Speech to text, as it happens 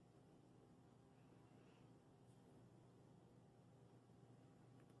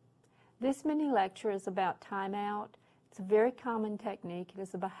This mini lecture is about timeout. It's a very common technique. It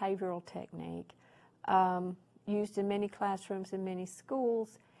is a behavioral technique used in many classrooms in many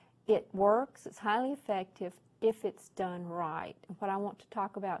schools. It works. It's highly effective if it's done right. And what I want to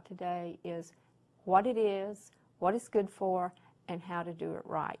talk about today is what it is, what it's good for, and how to do it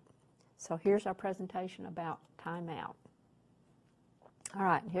right. So here's our presentation about timeout. All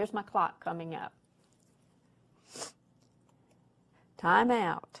right, here's my clock coming up.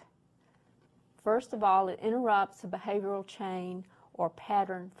 Timeout. First of all, it interrupts a behavioral chain or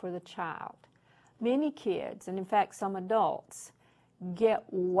pattern for the child. Many kids, and in fact some adults, get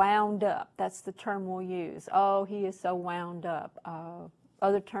wound up. That's the term we'll use. Oh, he is so wound up.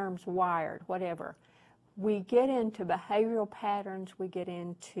 Other terms, wired, whatever. We get into behavioral patterns. We get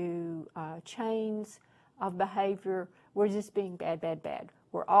into chains of behavior. We're just being bad, bad, bad.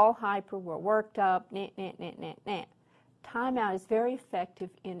 We're all hyper. We're worked up. Nah, nah, nah, nah, nah. Timeout is very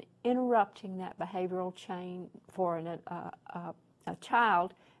effective in interrupting that behavioral chain for a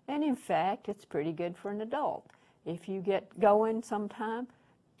child, and in fact, it's pretty good for an adult. If you get going sometime,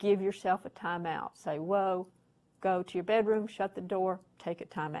 give yourself a timeout. Say, whoa, go to your bedroom, shut the door, take a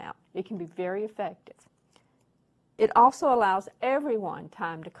timeout. It can be very effective. It also allows everyone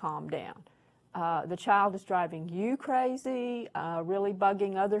time to calm down. The child is driving you crazy, really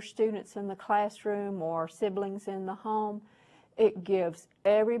bugging other students in the classroom or siblings in the home. It gives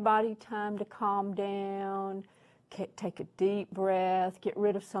everybody time to calm down, take a deep breath, get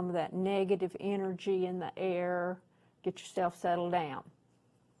rid of some of that negative energy in the air, get yourself settled down.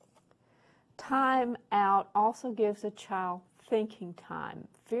 Time out also gives a child thinking time,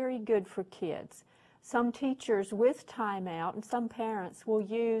 very good for kids. Some teachers with timeout and some parents will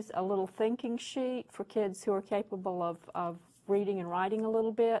use a little thinking sheet for kids who are capable of reading and writing a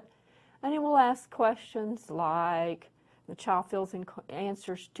little bit. And it will ask questions like, the child fills in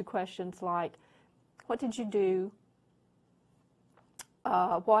answers to questions like, what did you do?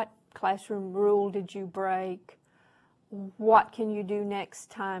 What classroom rule did you break? What can you do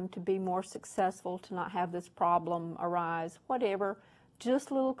next time to be more successful, to not have this problem arise? Whatever.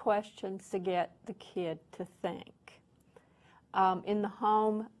 Just little questions to get the kid to think. In the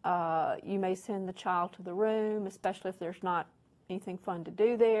home, you may send the child to the room, especially if there's not anything fun to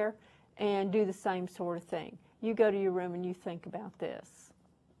do there, and do the same sort of thing. You go to your room and you think about this.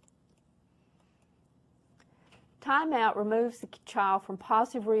 Timeout removes the child from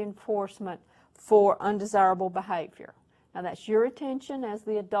positive reinforcement for undesirable behavior. Now that's your attention as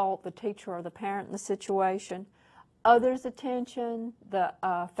the adult, the teacher, or the parent in the situation. Others' attention, the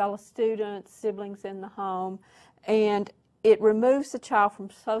fellow students, siblings in the home, and it removes the child from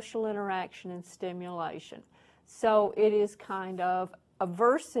social interaction and stimulation. So it is kind of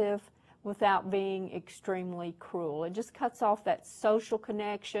aversive without being extremely cruel. It just cuts off that social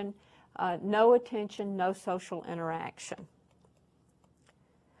connection, no attention, no social interaction.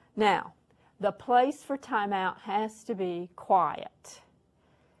 Now, the place for timeout has to be quiet.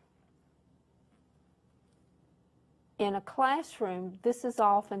 In a classroom, this is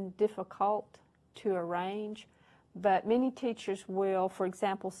often difficult to arrange, but many teachers will, for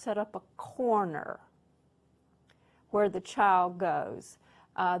example, set up a corner where the child goes.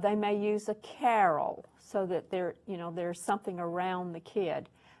 They may use a carol so that there's something around the kid.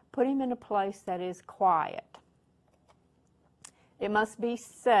 Put him in a place that is quiet. It must be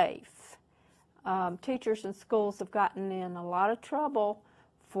safe. Teachers in schools have gotten in a lot of trouble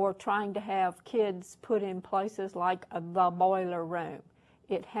for trying to have kids put in places like the boiler room.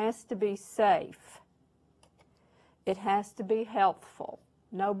 It has to be safe. It has to be healthful.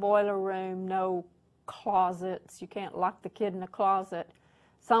 No boiler room, no closets. You can't lock the kid in a closet.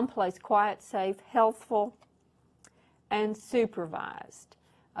 Someplace quiet, safe, healthful, and supervised.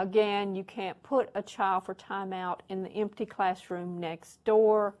 Again, you can't put a child for timeout in the empty classroom next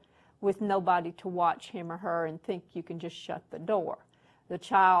door with nobody to watch him or her and think you can just shut the door. The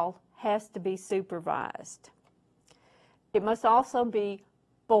child has to be supervised. It must also be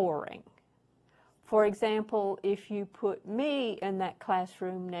boring. For example, if you put me in that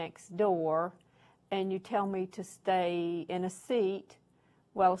classroom next door and you tell me to stay in a seat,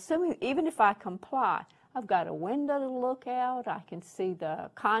 well, assuming, even if I comply, I've got a window to look out. I can see the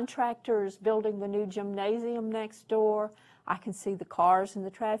contractors building the new gymnasium next door. I can see the cars and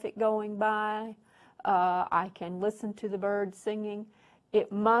the traffic going by. I can listen to the birds singing. It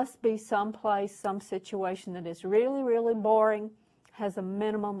must be someplace, some situation that is really, really boring, has a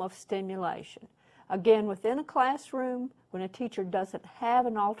minimum of stimulation. Again, within a classroom, when a teacher doesn't have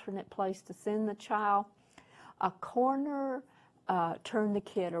an alternate place to send the child, a corner, turn the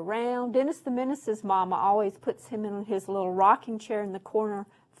kid around. Dennis the Menace's mama always puts him in his little rocking chair in the corner,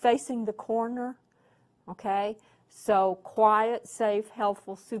 facing the corner, okay? So quiet, safe,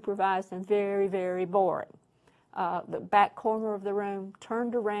 helpful, supervised, and very, very boring. The back corner of the room,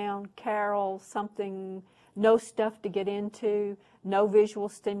 turned around, Carol, something, no stuff to get into, no visual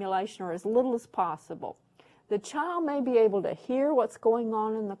stimulation, or as little as possible. The child may be able to hear what's going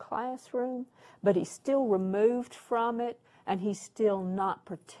on in the classroom, but he's still removed from it, and he's still not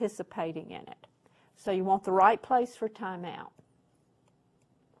participating in it. So you want the right place for timeout.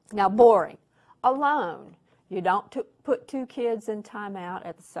 Now, boring. Alone. You don't put two kids in timeout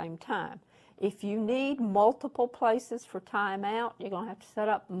at the same time. If you need multiple places for timeout, you're going to have to set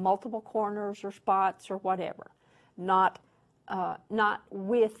up multiple corners or spots or whatever. Not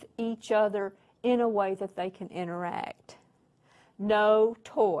with each other in a way that they can interact. No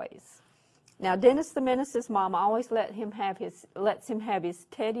toys. Now, Dennis the Menace's mom always lets him have his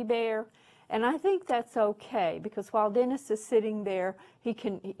teddy bear, and I think that's okay, because while Dennis is sitting there, he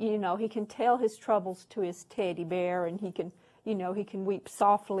can tell his troubles to his teddy bear, and he can weep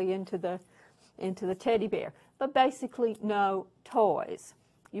softly into the teddy bear. But basically, no toys.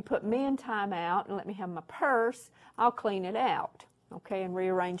 You put me in timeout and let me have my purse, I'll clean it out, okay, and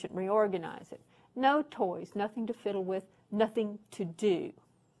rearrange it and reorganize it. No toys, nothing to fiddle with, nothing to do.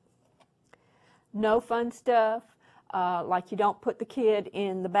 No fun stuff, like you don't put the kid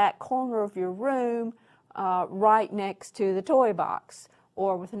in the back corner of your room right next to the toy box,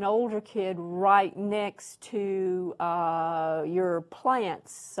 or with an older kid right next to your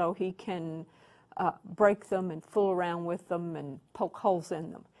plants so he can break them and fool around with them and poke holes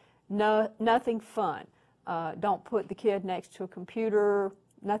in them. No, nothing fun. Don't put the kid next to a computer,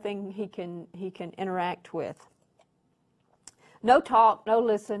 nothing he can interact with. No talk, no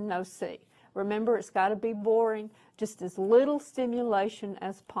listen, no see. Remember, it's got to be boring, just as little stimulation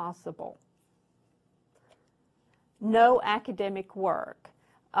as possible. No academic work.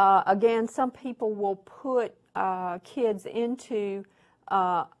 Again, some people will put kids into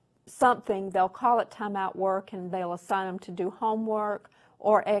something, they'll call it timeout work, and they'll assign them to do homework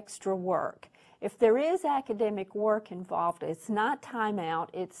or extra work. If there is academic work involved, it's not timeout,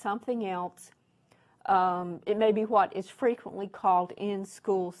 it's something else. It may be what is frequently called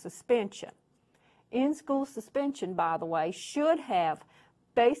in-school suspension. In-school suspension, by the way, should have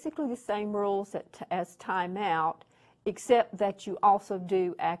basically the same rules as timeout, except that you also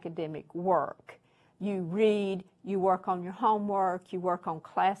do academic work. You read, you work on your homework, you work on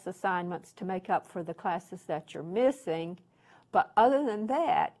class assignments to make up for the classes that you're missing. But other than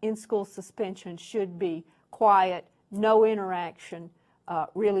that, in-school suspension should be quiet, no interaction,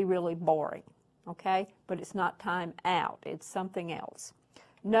 really, really boring, okay? But it's not time out, it's something else.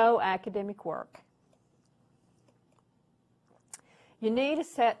 No academic work. You need a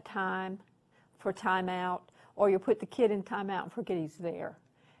set time for timeout, or you put the kid in timeout and forget he's there.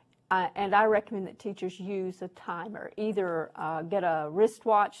 And I recommend that teachers use a timer. Either get a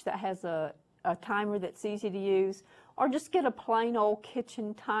wristwatch that has a timer that's easy to use, or just get a plain old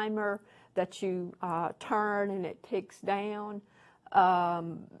kitchen timer that you turn and it ticks down.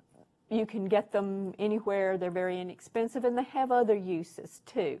 You can get them anywhere. They're very inexpensive, and they have other uses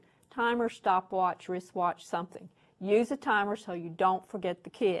too. Timer, stopwatch, wristwatch, something. Use a timer so you don't forget the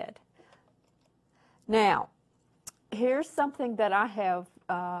kid. Now, here's something that I have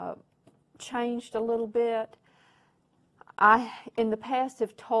changed a little bit. I, in the past,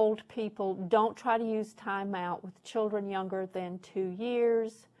 have told people don't try to use timeout with children younger than 2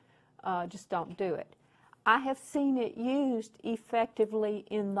 years. Just don't do it. I have seen it used effectively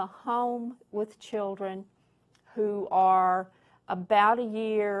in the home with children who are about a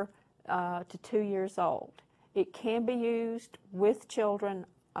year to 2 years old. It can be used with children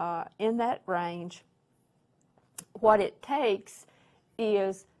in that range. What it takes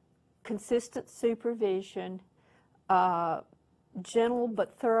is consistent supervision, gentle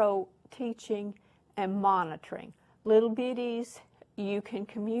but thorough teaching, and monitoring. Little bitties, you can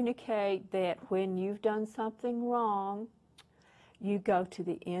communicate that when you've done something wrong, you go to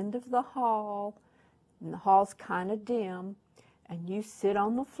the end of the hall, and the hall's kind of dim, and you sit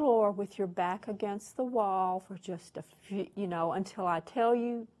on the floor with your back against the wall for just a few, until I tell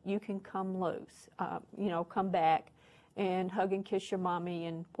you, you can come loose, come back and hug and kiss your mommy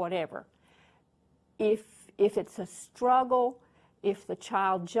and whatever. If it's a struggle, if the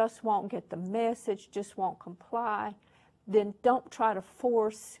child just won't get the message, just won't comply, then don't try to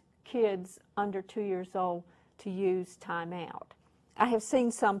force kids under 2 years old to use timeout. I have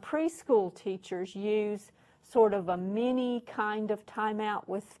seen some preschool teachers use sort of a mini kind of timeout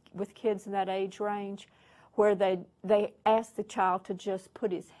with kids in that age range, where they ask the child to just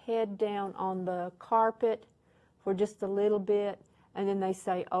put his head down on the carpet for just a little bit and then they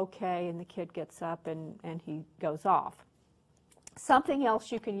say, okay, and the kid gets up and he goes off. Something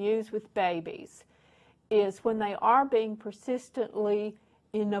else you can use with babies is when they are being persistently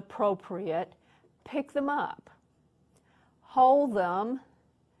inappropriate, pick them up. Hold them.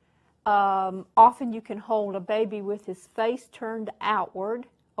 Often you can hold a baby with his face turned outward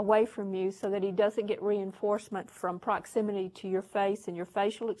away from you so that he doesn't get reinforcement from proximity to your face and your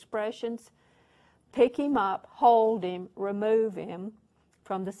facial expressions. Pick him up, hold him, remove him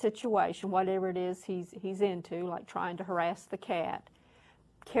from the situation, whatever it is he's into, like trying to harass the cat.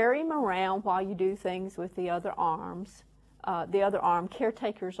 Carry him around while you do things with the other arms. The other arm,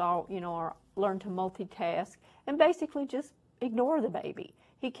 caretakers all, are learn to multitask, and basically just ignore the baby.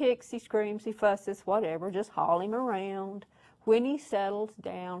 He kicks, he screams, he fusses, whatever, just haul him around. When he settles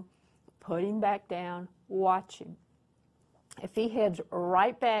down, put him back down, watch him. If he heads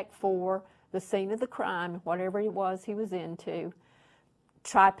right back for the scene of the crime, whatever it was he was into,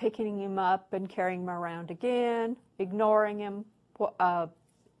 try picking him up and carrying him around again, ignoring him.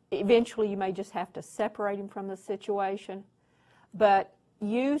 Eventually you may just have to separate him from the situation, but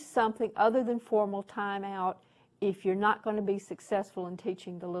use something other than formal timeout if you're not going to be successful in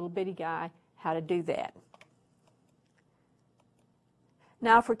teaching the little bitty guy how to do that.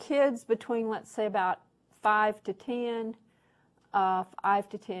 Now for kids between, let's say, about 5 to 10, 5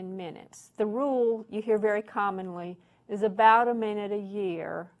 to 10 minutes. The rule you hear very commonly is about a minute a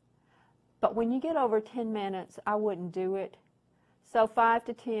year, but when you get over 10 minutes, I wouldn't do it. So 5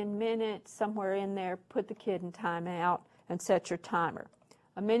 to 10 minutes, somewhere in there, put the kid in timeout and set your timer.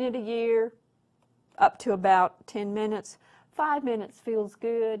 A minute a year, up to about 10 minutes. 5 minutes feels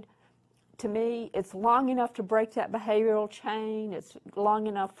good. To me, it's long enough to break that behavioral chain. It's long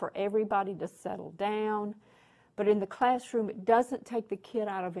enough for everybody to settle down. But in the classroom, it doesn't take the kid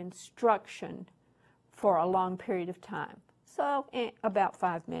out of instruction for a long period of time. So about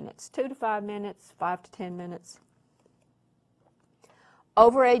 5 minutes, 2 to 5 minutes, 5 to 10 minutes.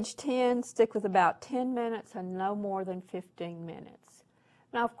 Over age 10, stick with about 10 minutes and no more than 15 minutes.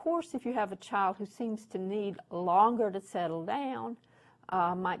 Now, of course, if you have a child who seems to need longer to settle down,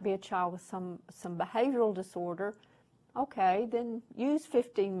 might be a child with some behavioral disorder, okay, then use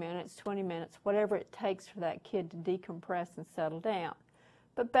 15 minutes, 20 minutes, whatever it takes for that kid to decompress and settle down.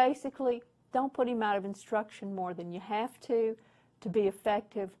 But basically, don't put him out of instruction more than you have to be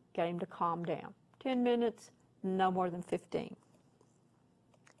effective. Get him to calm down. 10 minutes, no more than 15.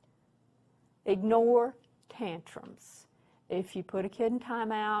 Ignore tantrums. If you put a kid in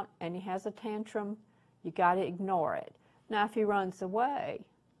timeout and he has a tantrum, you got to ignore it. Now, if he runs away,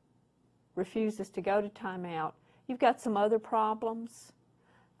 refuses to go to timeout, you've got some other problems,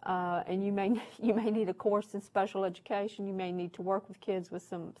 and you may need a course in special education. You may need to work with kids with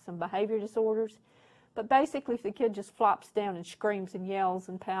some behavior disorders. But basically, if the kid just flops down and screams and yells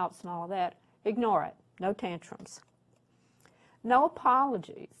and pouts and all of that, ignore it. No tantrums. No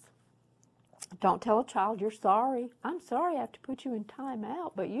apologies. Don't tell a child you're sorry. I'm sorry I have to put you in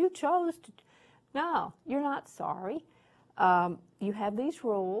timeout, but you chose to. No, you're not sorry. You have these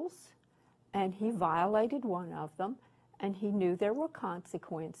rules, and he violated one of them, and he knew there were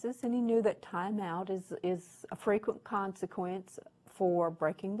consequences, and he knew that timeout is a frequent consequence for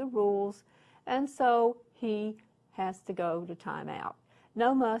breaking the rules, and so he has to go to timeout.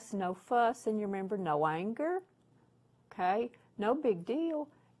 No muss, no fuss, and you remember, no anger, okay? No big deal.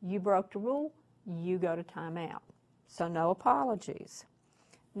 You broke the rule, you go to timeout. So no apologies.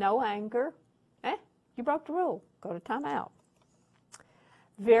 No anger, you broke the rule, go to timeout.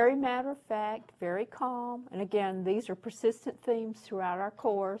 Very matter of fact, very calm, and again, these are persistent themes throughout our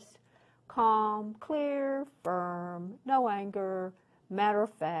course. Calm, clear, firm, no anger, matter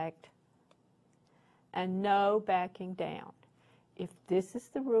of fact, and no backing down. If this is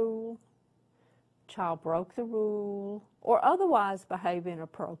the rule, child broke the rule, or otherwise behave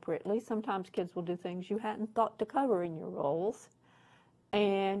inappropriately. Sometimes kids will do things you hadn't thought to cover in your rules,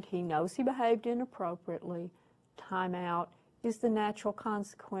 and he knows he behaved inappropriately. Timeout is the natural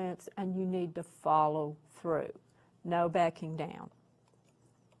consequence, and you need to follow through. No backing down.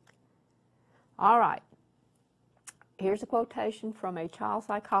 All right. Here's a quotation from a child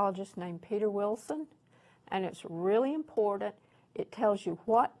psychologist named Peter Wilson, and it's really important. It tells you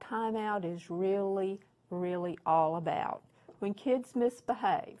what timeout is really, really all about. When kids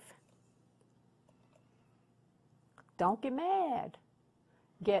misbehave, don't get mad.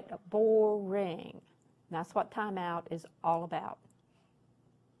 Get boring. That's what timeout is all about.